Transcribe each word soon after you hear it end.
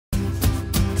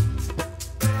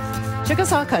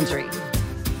Chickasaw Country.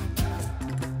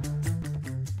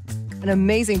 An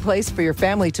amazing place for your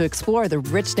family to explore the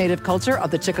rich native culture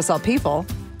of the Chickasaw people,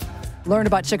 learn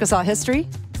about Chickasaw history,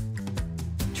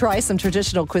 try some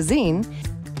traditional cuisine,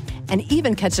 and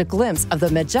even catch a glimpse of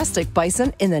the majestic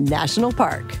bison in the national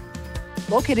park.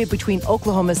 Located between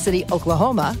Oklahoma City,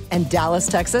 Oklahoma, and Dallas,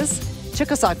 Texas,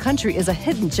 Chickasaw Country is a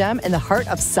hidden gem in the heart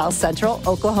of South Central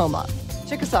Oklahoma.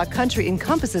 Chickasaw Country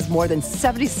encompasses more than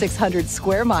 7,600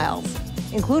 square miles,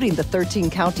 including the 13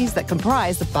 counties that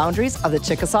comprise the boundaries of the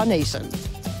Chickasaw Nation.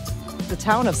 The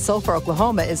town of Sulphur,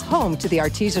 Oklahoma is home to the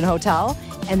Artesian Hotel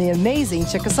and the amazing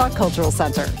Chickasaw Cultural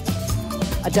Center,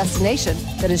 a destination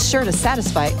that is sure to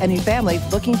satisfy any family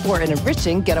looking for an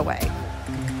enriching getaway.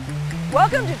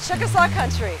 Welcome to Chickasaw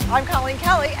Country. I'm Colleen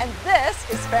Kelly, and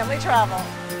this is Family Travel.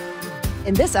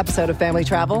 In this episode of Family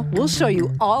Travel, we'll show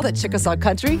you all that Chickasaw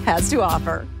Country has to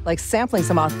offer, like sampling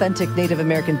some authentic Native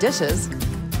American dishes,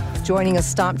 joining a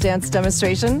stomp dance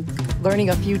demonstration, learning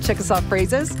a few Chickasaw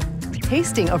phrases,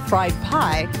 tasting a fried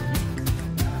pie,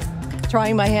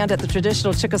 trying my hand at the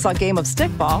traditional Chickasaw game of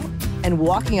Stickball, and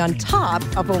walking on top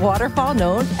of a waterfall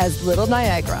known as Little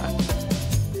Niagara.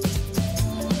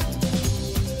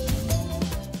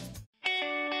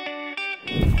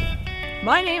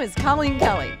 My name is Colleen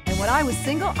Kelly, and when I was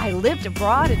single, I lived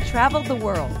abroad and traveled the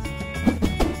world.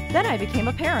 Then I became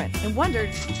a parent and wondered,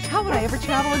 how would I ever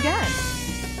travel again?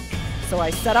 So I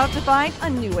set out to find a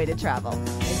new way to travel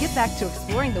and get back to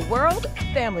exploring the world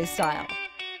family style.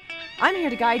 I'm here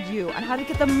to guide you on how to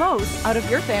get the most out of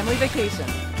your family vacation.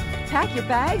 Pack your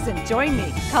bags and join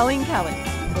me, Colleen Kelly.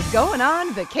 We're going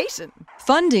on vacation.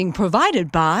 Funding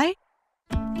provided by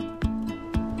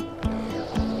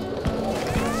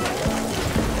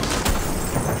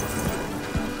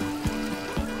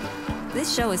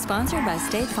This show is sponsored by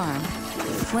State Farm.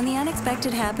 When the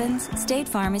unexpected happens, State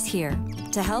Farm is here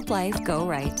to help life go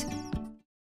right.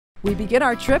 We begin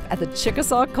our trip at the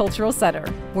Chickasaw Cultural Center,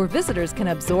 where visitors can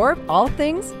absorb all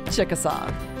things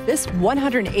Chickasaw. This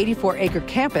 184-acre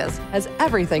campus has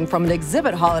everything from an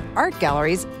exhibit hall and art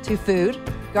galleries to food,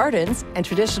 gardens, and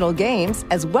traditional games,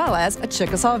 as well as a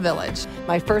Chickasaw village.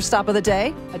 My first stop of the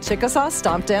day, a Chickasaw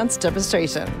Stomp Dance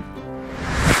demonstration.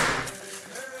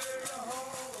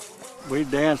 We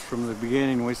danced from the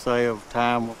beginning, we say, of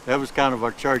time. That was kind of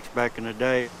our church back in the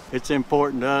day. It's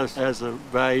important to us as a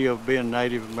value of being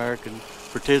Native American,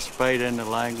 participate in the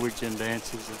language and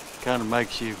dances. It kind of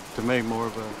makes you, to me, more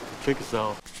of a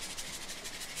Chickasaw.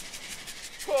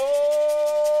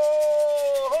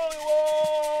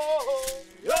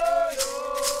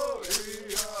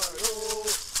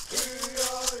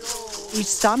 Each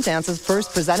stomp dance is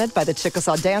first presented by the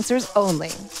Chickasaw dancers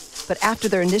only. But after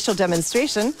their initial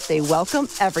demonstration, they welcome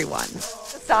everyone.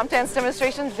 The stomp dance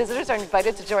demonstration, visitors are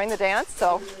invited to join the dance,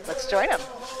 so let's join them.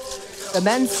 The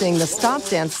men sing the stomp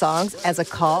dance songs as a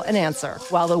call and answer,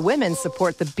 while the women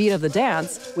support the beat of the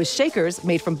dance with shakers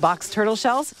made from boxed turtle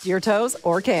shells, deer toes,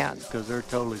 or cans. Because they're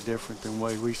totally different than the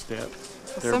way we step.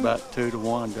 They're about 2 to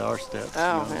 1 to our steps.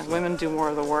 Oh, man, women do more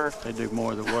of the work. They do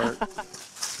more of the work.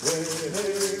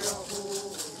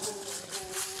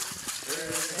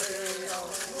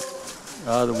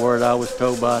 The word I was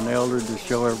told by an elder to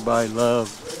show everybody love,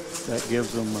 that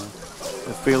gives them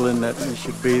a feeling that they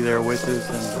should be there with us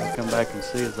and come back and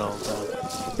see us all the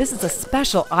time. This is a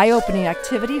special eye-opening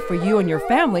activity for you and your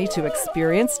family to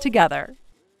experience together.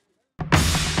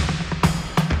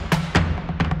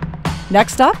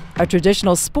 Next up, a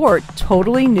traditional sport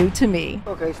totally new to me.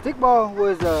 Okay, stickball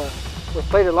was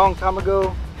played a long time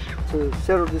ago to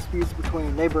settle disputes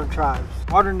between neighboring tribes.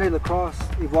 Modern day lacrosse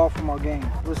evolved from our game.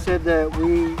 It was said that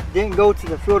we didn't go to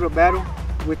the field of battle,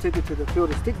 we took it to the field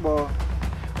of stickball.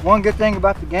 One good thing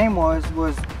about the game was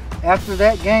after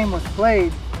that game was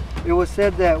played, it was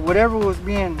said that whatever was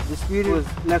being disputed was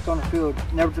left on the field,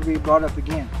 never to be brought up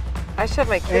again. I should have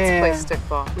my kids play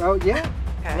stickball. Oh yeah.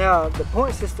 Okay. Now the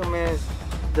point system is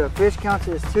the fish counts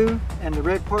as 2 and the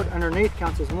red part underneath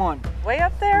counts as 1. Way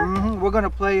up there? We're going to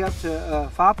play up to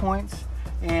 5 points,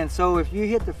 and so if you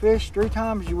hit the fish 3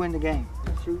 times, you win the game.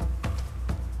 Shoot.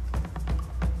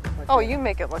 Like oh, that. you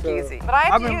make it look easy. But I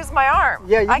have to use my arm.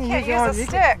 Yeah, you I can can't use use a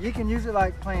stick. You can use it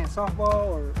like playing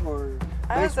softball or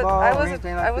baseball or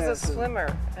anything like that. I was a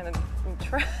swimmer and a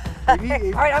All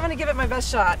right, I'm going to give it my best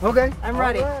shot. Okay. I'm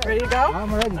ready. Right. Ready to go?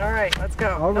 I'm ready. All right, let's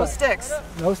go. All no right. sticks.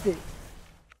 No sticks.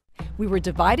 We were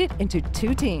divided into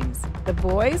 2 teams, the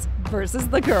boys versus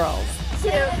the girls. 2,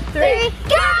 3,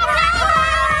 go!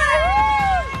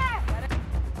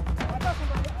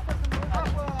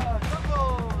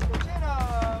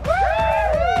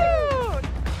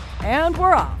 And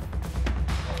we're off.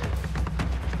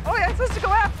 Oh yeah, I'm supposed to go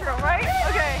after him, right?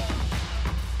 Okay.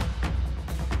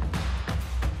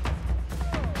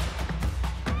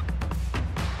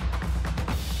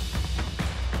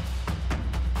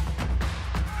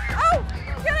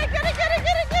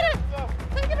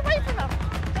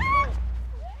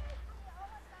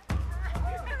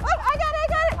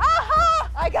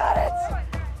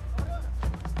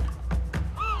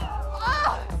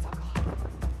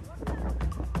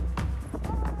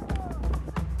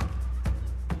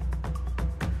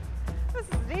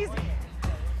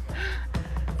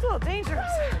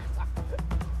 dangerous.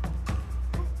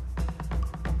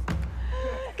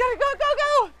 Gotta go, go,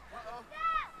 go!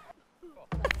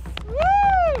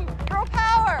 Woo! Girl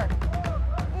power!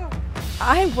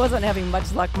 I wasn't having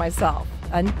much luck myself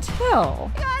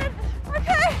until... Got it!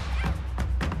 Okay!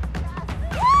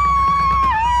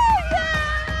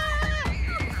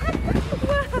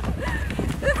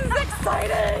 This is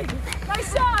exciting!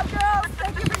 Nice job, girls!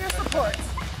 Thank you for your support.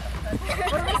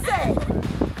 What do we say?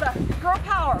 Girl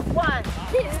power. 1,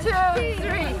 2,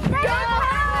 3. Girl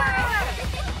power!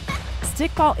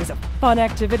 Stickball is a fun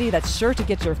activity that's sure to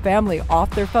get your family off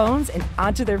their phones and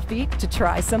onto their feet to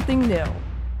try something new.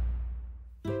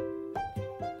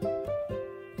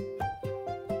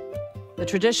 The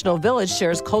traditional village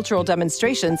shares cultural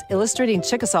demonstrations illustrating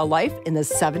Chickasaw life in the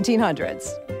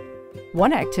 1700s.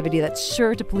 One activity that's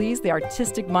sure to please the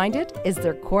artistic-minded is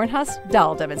their cornhusk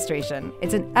doll demonstration.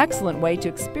 It's an excellent way to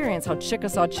experience how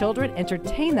Chickasaw children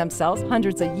entertained themselves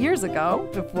hundreds of years ago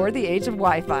before the age of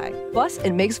Wi-Fi. Plus,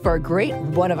 it makes for a great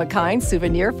one-of-a-kind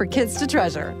souvenir for kids to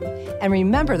treasure. And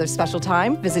remember their special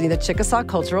time visiting the Chickasaw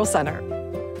Cultural Center.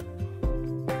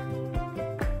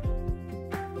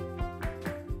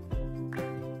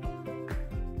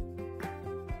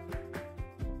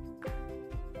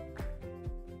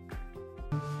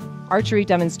 Archery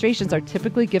demonstrations are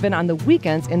typically given on the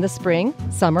weekends in the spring,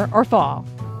 summer, or fall,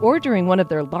 or during one of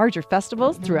their larger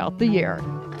festivals throughout the year.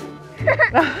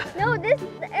 No, this is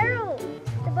the arrow.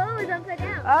 The bow is upside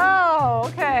down. Oh,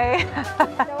 okay.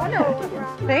 No wonder what went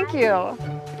wrong. Thank you.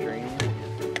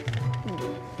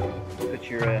 Put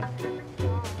your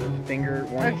finger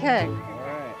warning. Okay. All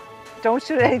right. Don't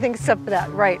shoot at anything except for that.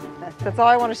 Right. That's all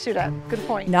I want to shoot at. Good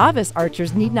point. Novice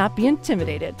archers need not be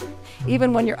intimidated,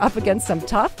 even when you're up against some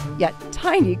tough yet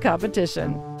tiny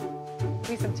competition.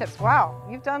 Give me some tips. Wow,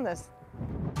 you've done this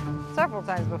several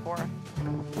times before.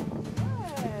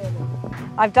 Good.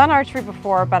 I've done archery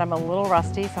before, but I'm a little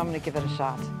rusty, so I'm going to give it a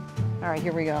shot. All right,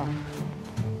 here we go.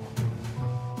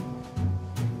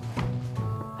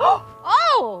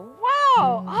 Oh,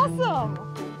 wow,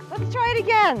 awesome. Let's try it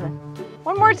again.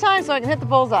 One more time so I can hit the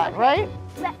bullseye, right?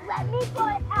 Let me pull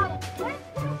it out.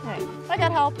 Hey, I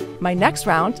got help. My next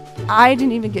round, I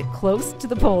didn't even get close to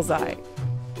the bullseye.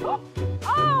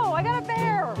 Oh, I got a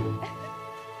bear.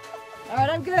 All right,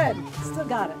 I'm good. Still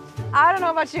got it. I don't know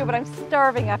about you, but I'm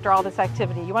starving after all this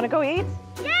activity. You want to go eat?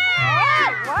 Yeah! All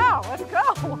right, wow, let's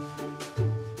go.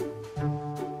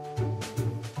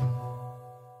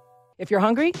 If you're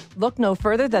hungry, look no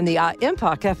further than the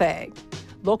Aaimpa Cafe,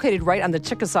 located right on the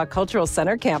Chickasaw Cultural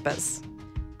Center campus.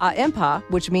 Aaimpa,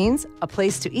 which means a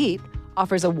place to eat,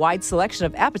 offers a wide selection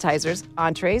of appetizers,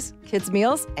 entrees, kids'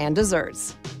 meals, and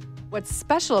desserts. What's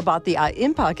special about the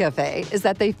Aaimpa Cafe is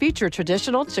that they feature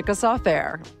traditional Chickasaw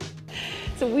fare.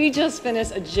 So we just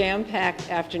finished a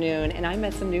jam-packed afternoon, and I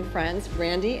met some new friends,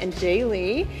 Randy and Jay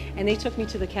Lee, and they took me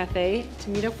to the cafe to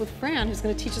meet up with Fran, who's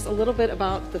going to teach us a little bit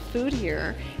about the food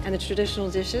here and the traditional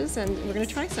dishes, and we're going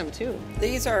to try some too.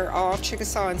 These are all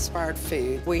Chickasaw-inspired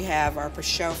food. We have our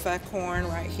pashofa corn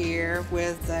right here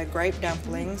with grape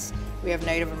dumplings. We have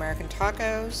Native American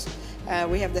tacos.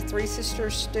 We have the Three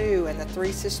Sisters stew and the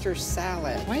Three Sisters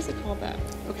salad. Why is it called that?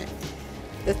 Okay.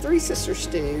 The Three Sisters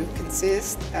stew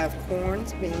consists of corn,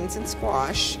 beans, and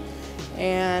squash,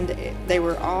 and they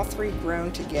were all three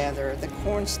grown together. The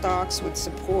corn stalks would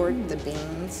support the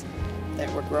beans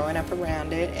that were growing up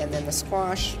around it, and then the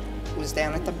squash was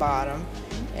down at the bottom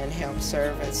and helped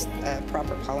serve as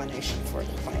proper pollination for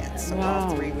the plants. So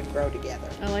all three would grow together.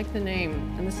 I like the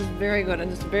name, and this is very good,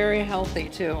 and it's very healthy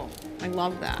too. I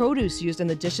love that. Produce used in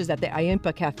the dishes at the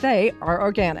Aaimpa Cafe are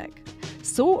organic.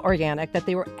 So organic that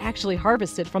they were actually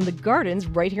harvested from the gardens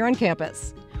right here on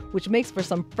campus, which makes for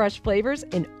some fresh flavors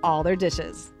in all their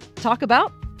dishes. Talk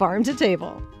about farm to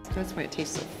table. That's why it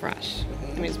tastes so fresh.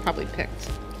 I mean, it's probably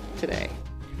picked today.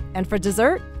 And for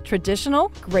dessert,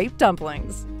 traditional grape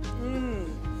dumplings.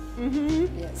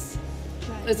 Yes.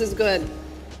 This is good.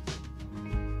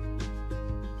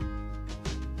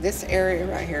 This area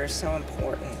right here is so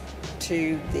important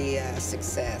to the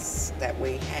success that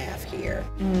we have here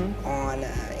on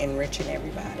enriching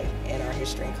everybody in our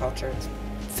history and culture.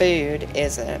 Food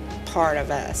is a part of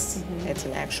us. It's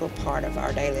an actual part of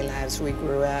our daily lives. We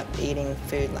grew up eating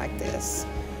food like this.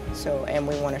 So, and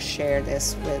we want to share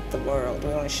this with the world.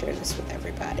 We want to share this with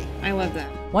everybody. I love that.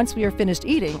 Once we are finished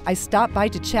eating, I stopped by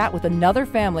to chat with another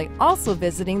family also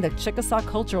visiting the Chickasaw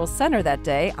Cultural Center that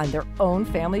day on their own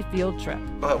family field trip.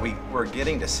 But we were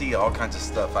getting to see all kinds of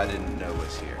stuff I didn't know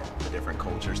was here. The different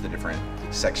cultures, the different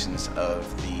sections of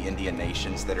the Indian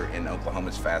nations that are in Oklahoma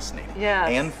is fascinating. Yes.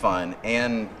 And fun,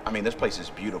 and I mean, this place is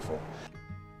beautiful.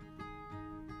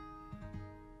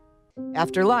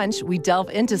 After lunch, we delve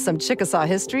into some Chickasaw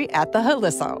history at the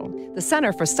Halisso, the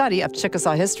Center for Study of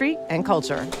Chickasaw History and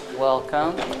Culture.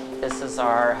 Welcome. This is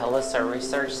our Halisso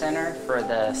Research Center for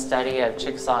the study of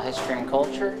Chickasaw history and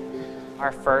culture.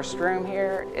 Our first room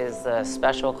here is the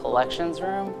Special Collections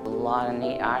Room. A lot of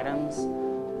neat items.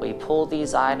 We pulled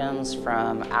these items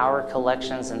from our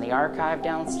collections in the archive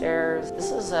downstairs.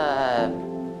 This is a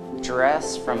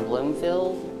dress from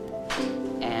Bloomfield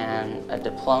and a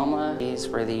diploma. These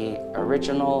were the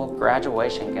original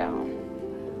graduation gown.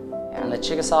 And the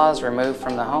Chickasaws removed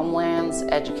from the homelands,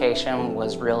 education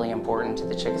was really important to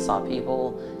the Chickasaw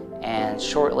people, and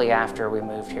shortly after we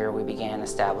moved here, we began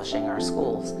establishing our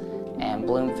schools. And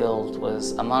Bloomfield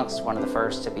was amongst one of the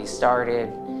first to be started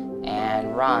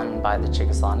and run by the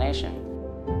Chickasaw Nation.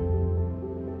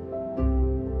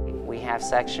 We have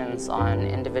sections on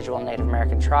individual Native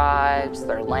American tribes,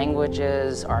 their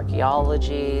languages,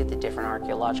 archaeology, the different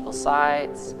archaeological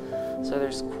sites. So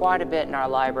there's quite a bit in our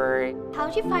library. How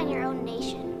did you find your own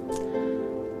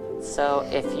nation? So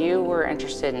if you were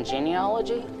interested in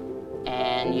genealogy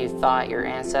and you thought your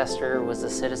ancestor was a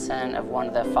citizen of one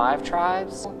of the 5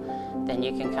 tribes, then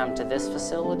you can come to this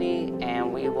facility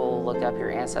and we will look up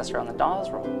your ancestor on the Dawes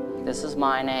Roll. This is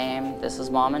my name, this is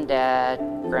Mom and Dad,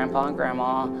 Grandpa and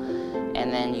Grandma,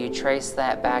 and then you trace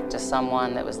that back to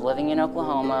someone that was living in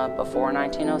Oklahoma before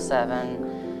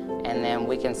 1907, and then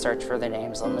we can search for the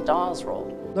names on the Dawes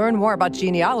Roll. Learn more about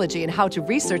genealogy and how to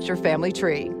research your family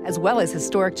tree, as well as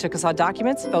historic Chickasaw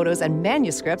documents, photos, and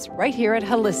manuscripts right here at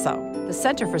Halisso, the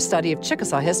Center for Study of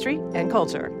Chickasaw History and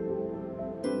Culture.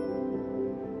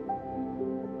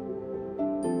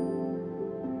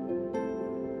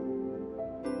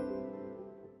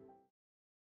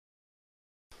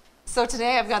 So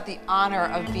today I've got the honor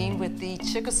of being with the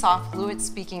Chickasaw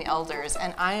fluid-speaking elders,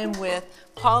 and I am with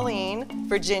Colleen,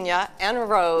 Virginia, and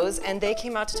Rose, and they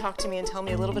came out to talk to me and tell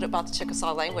me a little bit about the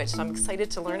Chickasaw language, so I'm excited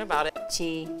to learn about it.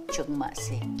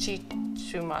 Chi-chumase.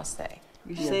 Chi-chumase.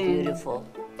 You're beautiful.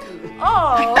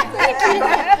 Oh, thank you.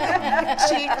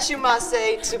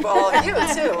 Chi-chumase to all of you,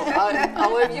 too.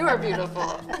 All of you are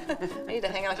beautiful. I need to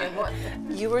hang out here more.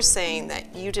 You were saying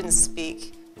that you didn't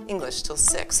speak English till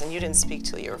 6, and you didn't speak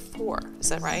till you were 4. Is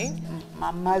that right? My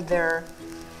mother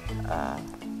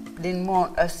didn't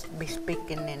want us to be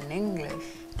speaking in English,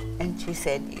 and she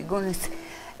said, "You're going to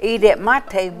eat at my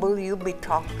table, you'll be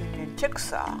talking in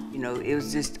Chickasaw." You know, it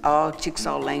was just all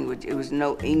Chickasaw language. It was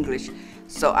no English.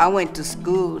 So I went to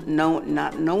school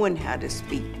not knowing how to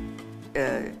speak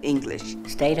English.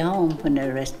 Stayed home when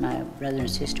the rest of my brother and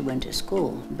sister went to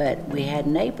school, but we had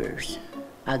neighbors.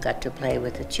 I got to play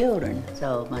with the children.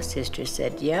 So my sister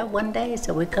said, yeah, one day,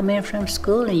 so we come in from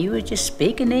school and you were just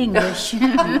speaking English.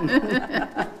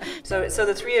 So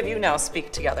the 3 of you now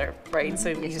speak together, right?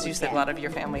 So because you said a lot of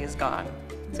your family is gone.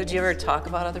 So do you ever talk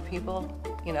about other people?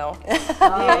 You know?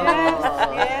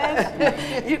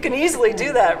 Yes. You can easily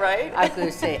do that, right? I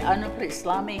could say,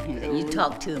 Islami, and you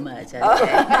talk too much.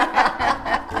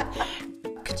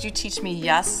 Could you teach me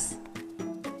yes?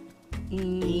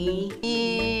 E.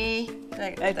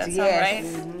 That sound right?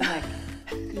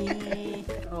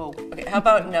 Oh. Okay, how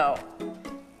about no?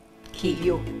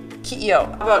 Kiyo. Kiyo.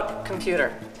 How about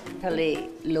computer?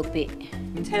 Telelope.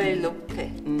 Telelope.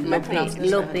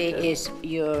 Lope is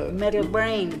your metal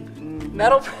brain.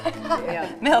 Metal brain? Yeah.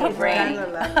 Metal brain.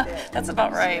 Like that's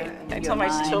about right. I tell my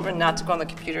children not to go on the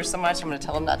computer so much. I'm going to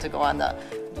tell them not to go on the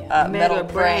metal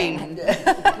brain.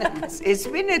 It's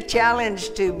been a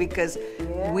challenge too because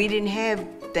we didn't have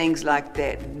things like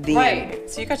that then. Right.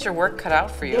 So you got your work cut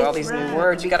out for you. That's all these new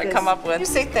words you got to come up with. You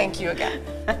say thank you again.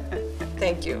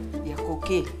 Thank you.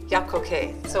 Yakoke.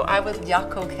 Yakoke. So I would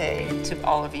yakoke to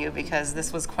all of you because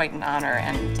this was quite an honor,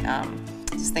 and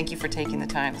just thank you for taking the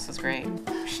time. This was great.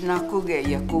 Shnakuge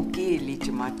yakoke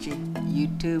lichamachi. You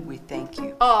too, we thank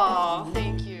you. Oh,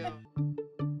 thank you.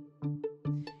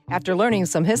 After learning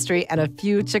some history and a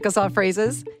few Chickasaw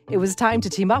phrases, it was time to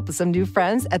team up with some new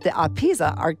friends at the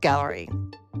Aaimpa Art Gallery.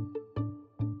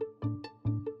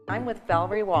 I'm with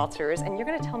Valerie Walters, and you're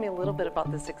going to tell me a little bit about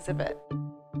this exhibit.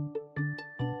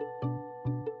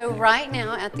 So right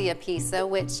now at the Aaimpa,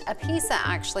 which Aaimpa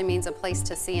actually means a place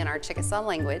to see in our Chickasaw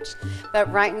language,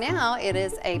 but right now it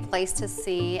is a place to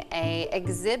see an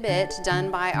exhibit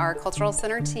done by our Cultural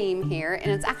Center team here,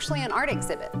 and it's actually an art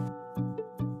exhibit.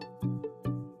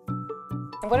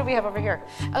 What do we have over here?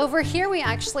 Over here we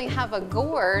actually have a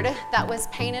gourd that was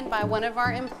painted by one of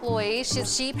our employees.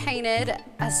 She painted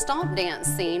a stomp dance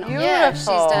scene. Beautiful. Yeah, she's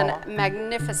done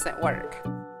magnificent work.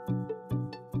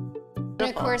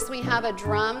 of course, we have a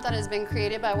drum that has been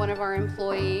created by one of our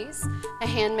employees, a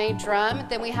handmade drum.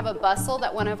 Then we have a bustle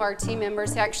that one of our team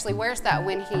members, he actually wears that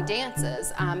when he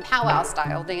dances, powwow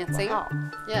style dancing. Wow.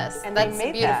 Yes, And that's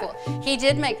they made beautiful. He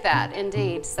did make that,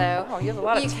 indeed. So oh, you have a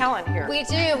lot of talent here. We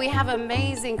do. We have an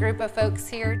amazing group of folks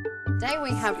here. Today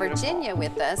we have Virginia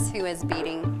with us, who is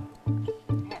beading.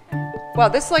 Wow,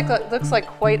 this looks like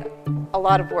quite a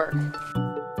lot of work.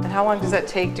 And how long does that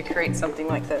take to create something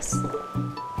like this?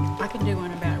 I can do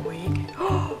one about a week.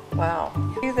 Wow.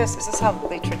 Do this. Is this how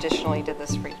they traditionally did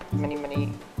this for many,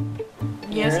 many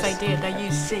years? Yes, they did. They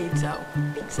used seeds, though.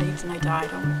 Seeds, and they dyed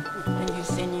them. They used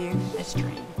sinew as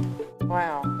string.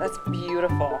 Wow, that's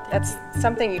beautiful. That's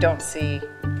something you don't see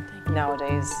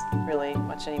nowadays really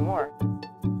much anymore.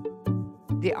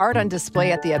 The art on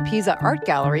display at the Aaimpa Art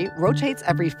Gallery rotates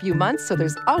every few months, so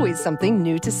there's always something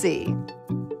new to see.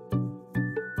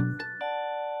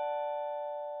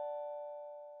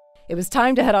 It was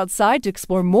time to head outside to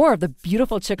explore more of the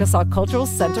beautiful Chickasaw Cultural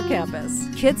Center campus.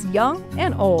 Kids young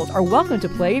and old are welcome to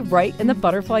play right in the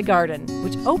Butterfly Garden,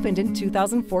 which opened in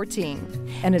 2014.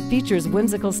 And it features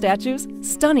whimsical statues,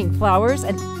 stunning flowers,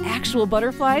 and actual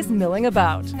butterflies milling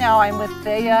about. Now I'm with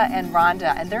Thea and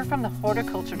Rhonda, and they're from the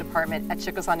horticulture department at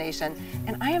Chickasaw Nation,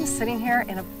 and I am sitting here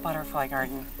in a butterfly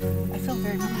garden. I feel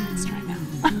very relaxed right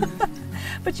now.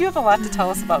 But you have a lot to tell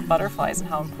us about butterflies and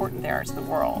how important they are to the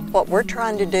world. What we're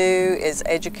trying to do is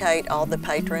educate all the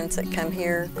patrons that come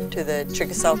here to the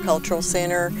Chickasaw Cultural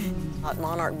Center about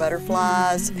monarch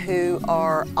butterflies who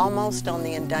are almost on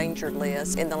the endangered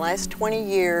list. In the last 20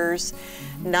 years,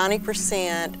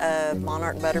 90% of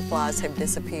monarch butterflies have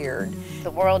disappeared.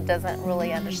 The world doesn't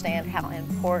really understand how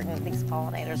important these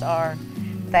pollinators are.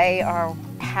 They are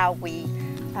how we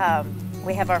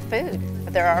have our food.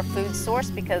 They're our food source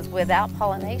because without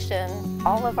pollination,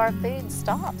 all of our food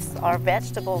stops. Our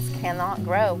vegetables cannot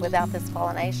grow without this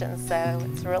pollination, so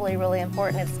it's really, really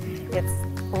important. It's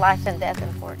life and death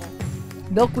important.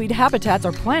 Milkweed habitats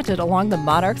are planted along the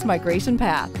monarch's migration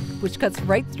path, which cuts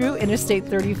right through Interstate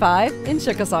 35 in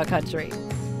Chickasaw Country.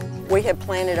 We have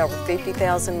planted over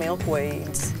 50,000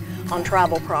 milkweeds on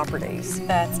tribal properties.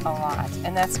 That's a lot,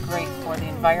 and that's great for the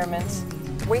environment.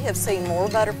 We have seen more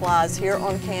butterflies here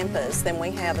on campus than we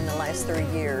have in the last 3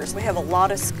 years. We have a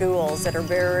lot of schools that are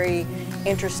very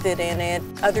interested in it,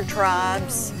 other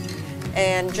tribes,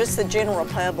 and just the general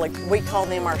public. We call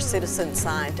them our citizen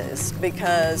scientists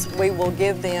because we will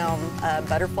give them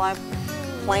butterfly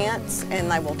plants and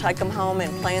they will take them home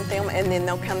and plant them, and then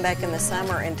they'll come back in the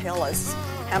summer and tell us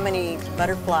how many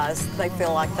butterflies they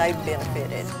feel like they've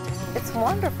benefited. It's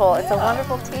wonderful. It's a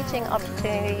wonderful teaching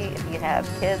opportunity. If you have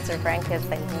kids or grandkids,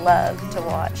 they love to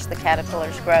watch the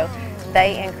caterpillars grow.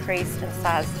 They increase in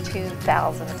size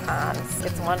 2,000 times.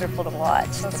 It's wonderful to watch.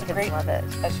 It's a great love it.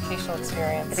 educational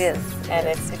experience. It is. And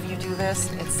if you do this,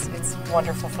 it's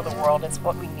wonderful for the world. It's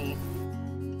what we need.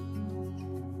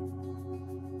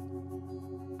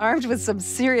 Armed with some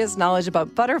serious knowledge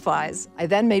about butterflies, I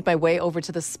then made my way over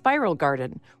to the Spiral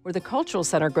Garden, where the Cultural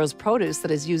Center grows produce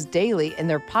that is used daily in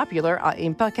their popular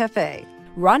Aaimpa Cafe.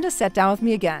 Rhonda sat down with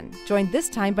me again, joined this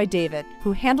time by David,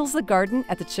 who handles the garden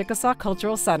at the Chickasaw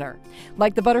Cultural Center.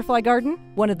 Like the Butterfly Garden,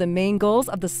 one of the main goals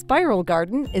of the Spiral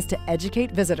Garden is to educate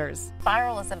visitors.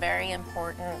 Spiral is a very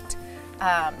important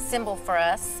symbol for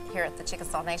us here at the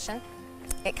Chickasaw Nation.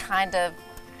 It kind of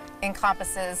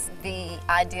encompasses the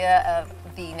idea of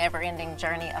the never-ending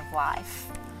journey of life.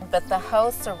 But the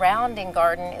whole surrounding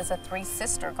garden is a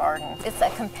three-sister garden. It's a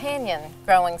companion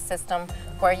growing system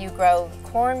where you grow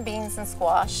corn, beans, and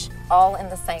squash all in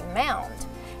the same mound.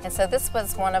 And so this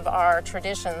was one of our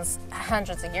traditions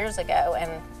hundreds of years ago,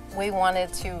 and we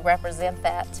wanted to represent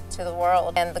that to the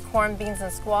world. And the corn, beans,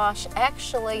 and squash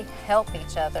actually help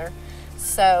each other.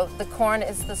 So the corn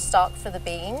is the stalk for the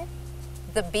bean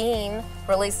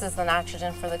releases the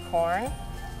nitrogen for the corn,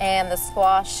 and the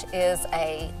squash is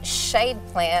a shade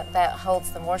plant that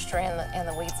holds the moisture and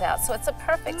the weeds out. So it's a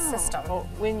perfect system. Well,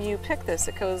 when you pick this,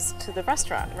 it goes to the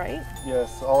restaurant, right?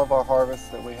 Yes, all of our harvests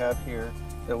that we have here,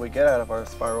 that we get out of our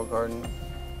Spiral Garden,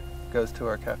 goes to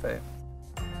our cafe.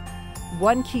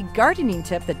 One key gardening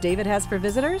tip that David has for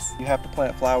visitors? You have to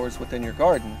plant flowers within your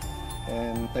garden,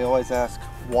 and they always ask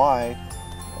why,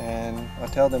 and I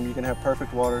tell them you can have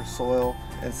perfect water, soil,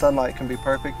 and sunlight can be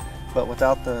perfect, but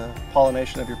without the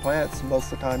pollination of your plants,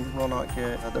 most of the time you will not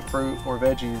get the fruit or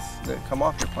veggies that come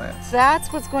off your plants.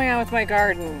 That's what's going on with my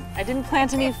garden. I didn't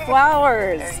plant any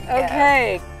flowers.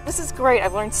 Okay, this is great.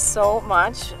 I've learned so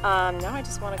much. Now I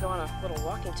just want to go on a little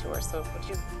walking tour, so would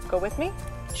you go with me?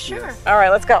 Sure. Yes. All right,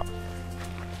 let's go.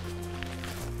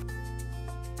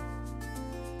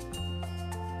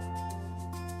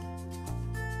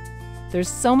 There's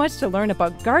so much to learn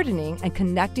about gardening and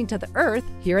connecting to the earth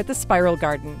here at the Spiral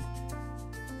Garden.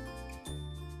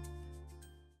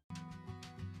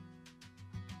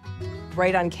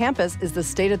 Right on campus is the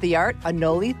state-of-the-art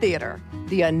Anole Theater.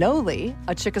 The Anole,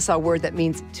 a Chickasaw word that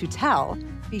means to tell,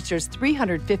 features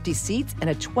 350 seats and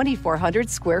a 2,400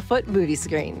 square foot movie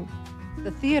screen.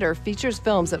 The theater features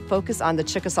films that focus on the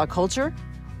Chickasaw culture,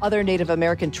 other Native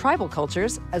American tribal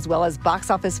cultures, as well as box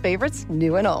office favorites,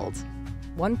 new and old.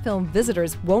 One film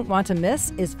visitors won't want to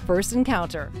miss is First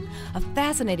Encounter, a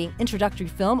fascinating introductory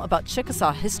film about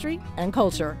Chickasaw history and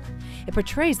culture. It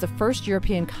portrays the first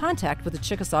European contact with the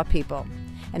Chickasaw people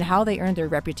and how they earned their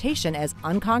reputation as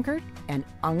unconquered and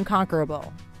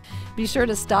unconquerable. Be sure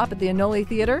to stop at the Anole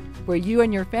Theater, where you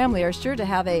and your family are sure to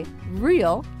have a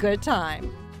real good time.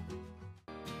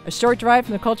 A short drive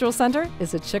from the Cultural Center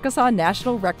is the Chickasaw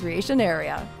National Recreation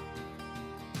Area,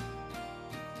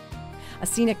 a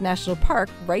scenic national park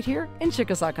right here in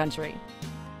Chickasaw Country.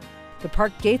 The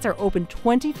park gates are open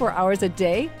 24 hours a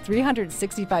day,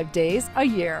 365 days a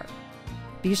year.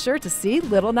 Be sure to see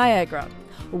Little Niagara,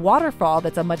 a waterfall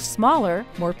that's a much smaller,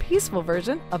 more peaceful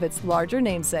version of its larger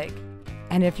namesake.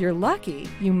 And if you're lucky,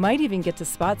 you might even get to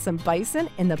spot some bison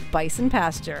in the bison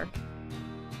pasture.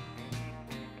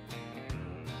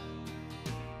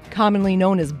 Commonly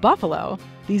known as buffalo,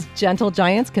 these gentle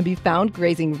giants can be found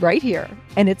grazing right here,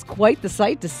 and it's quite the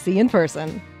sight to see in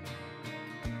person.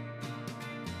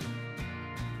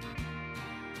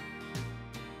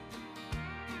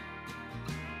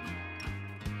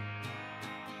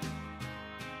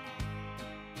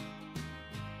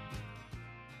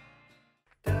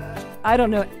 I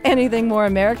don't know anything more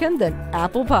American than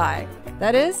apple pie.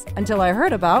 That is, until I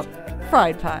heard about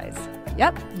fried pies.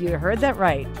 Yep, you heard that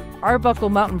right. Arbuckle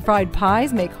Mountain Fried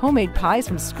Pies make homemade pies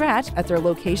from scratch at their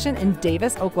location in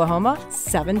Davis, Oklahoma,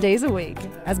 7 days a week.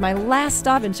 As my last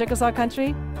stop in Chickasaw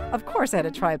Country, of course I had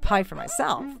to try a pie for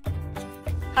myself.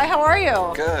 Hi, how are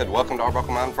you? Good. Welcome to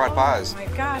Arbuckle Mountain Fried Pies. Oh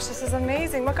my gosh, this is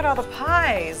amazing. Look at all the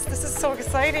pies. This is so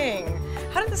exciting.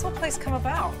 How did this whole place come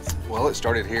about? Well, it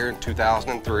started here in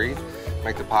 2003.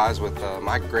 Make the pies with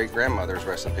my great-grandmother's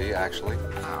recipe, actually.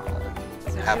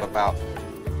 Have about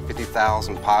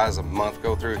 50,000 pies a month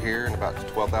go through here and about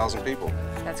 12,000 people.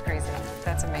 That's crazy.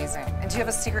 That's amazing. And do you have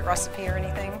a secret recipe or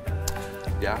anything?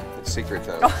 Yeah, it's secret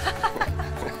though.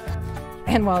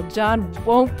 And while John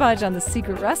won't budge on the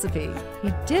secret recipe,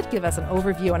 he did give us an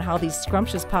overview on how these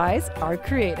scrumptious pies are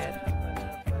created.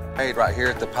 Made right here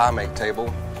at the pie make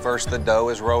table. First the dough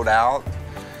is rolled out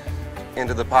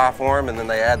into the pie form, and then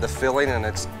they add the filling, and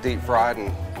it's deep fried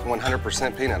in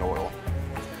 100% peanut oil.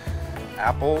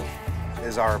 Apple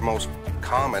is our most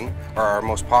common, or our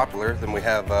most popular. Then we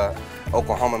have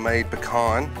Oklahoma-made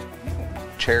pecan.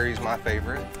 Cherry's my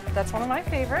favorite. That's one of my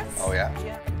favorites. Oh yeah.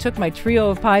 Took my trio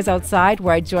of pies outside,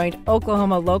 where I joined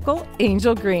Oklahoma local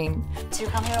Angel Green. Do you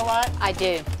come here a lot? I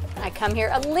do. I come here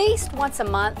at least once a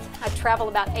month. I travel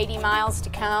about 80 miles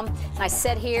to come, and I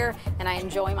sit here and I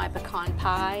enjoy my pecan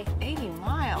pie. 80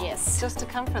 miles? Yes. Just to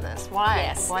come for this? Why?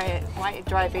 Yes. Why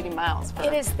drive 80 miles for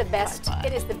it is the best.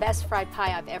 It is the best fried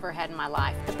pie I've ever had in my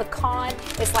life. The pecan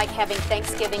is like having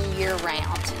Thanksgiving year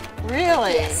round.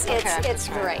 Really? Yes, okay, it's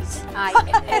great.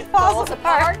 It falls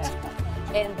apart,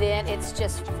 and then it's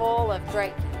just full of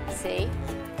great. See?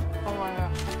 Oh my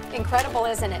God. Incredible,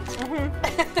 isn't it?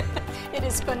 Mm-hmm. It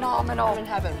is phenomenal. I'm in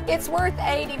heaven. It's worth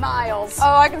 80 miles.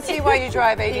 Oh, I can see why you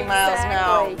drive 80 miles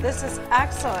Exactly. now. This is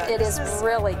excellent. It is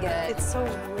really good. It's so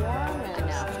warm and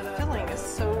the filling is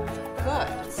so good.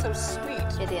 It's so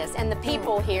sweet. It is. And the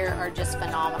people here are just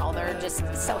phenomenal. They're just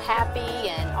so happy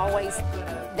and always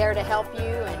there to help you.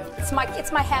 And it's my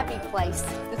happy place.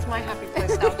 It's my happy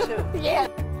place now too. Yeah.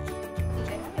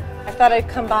 I thought I'd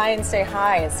come by and say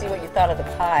hi and see what you thought of the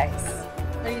pies.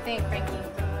 What do you think, Frankie?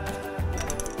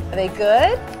 Are they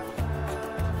good?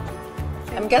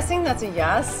 I'm guessing that's a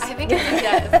yes. I think it's a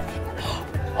yes.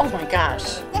 Oh my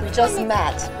gosh, we just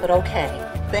met, but okay.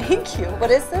 Thank you.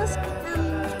 What is this?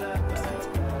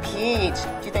 Peach.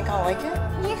 Do you think I'll like it?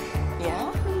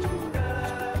 Yeah.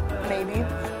 Maybe.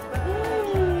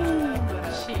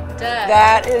 She does.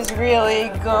 That is really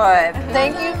good.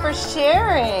 Thank you for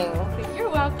sharing. You're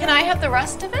welcome. Can I have the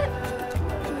rest of it?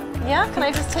 Yeah, can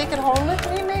I just take it home with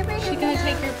me maybe? She gonna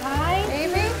take your pie?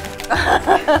 Maybe.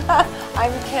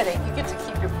 I'm kidding. You get to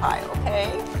keep your pie, okay?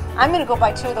 I'm gonna go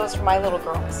buy 2 of those for my little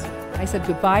girls. I said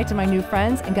goodbye to my new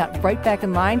friends and got right back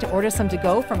in line to order some to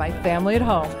go for my family at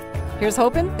home. Here's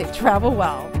hoping they travel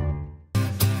well.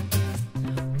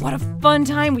 What a fun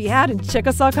time we had in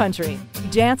Chickasaw Country. We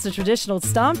danced the traditional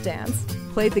Stomp Dance,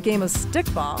 played the game of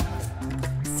Stickball,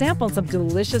 sampled some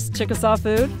delicious Chickasaw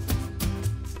food,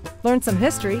 Learn some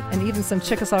history and even some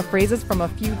Chickasaw phrases from a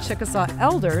few Chickasaw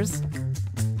elders.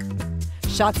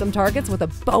 Shot some targets with a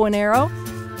bow and arrow.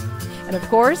 And of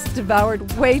course,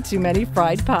 devoured way too many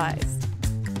fried pies.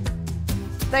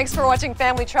 Thanks for watching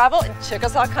Family Travel in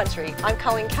Chickasaw Country. I'm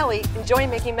Colleen Kelly. Enjoy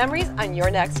making memories on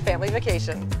your next family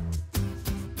vacation.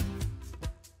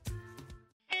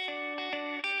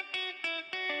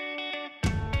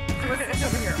 What's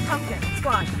over here? Pumpkin,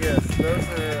 squash. Yes, those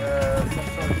are some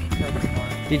sort of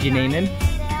purple. Did you name him?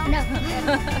 No. I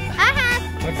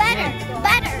have What's butter. his name?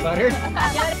 Butter. Butter?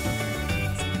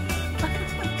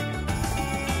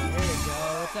 There you go.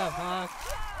 What's up, Hawk?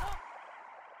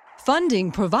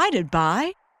 Funding provided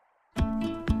by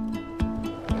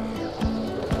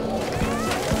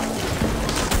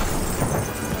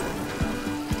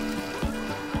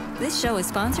This show is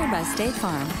sponsored by State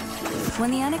Farm. When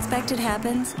the unexpected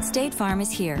happens, State Farm is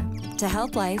here to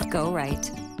help life go right.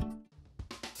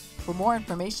 For more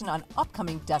information on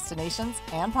upcoming destinations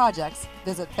and projects,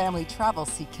 visit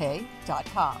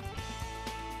FamilyTravelCK.com.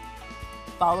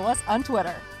 Follow us on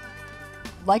Twitter.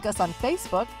 Like us on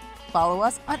Facebook, follow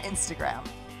us on Instagram,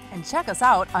 and check us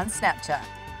out on Snapchat.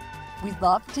 We'd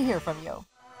love to hear from you.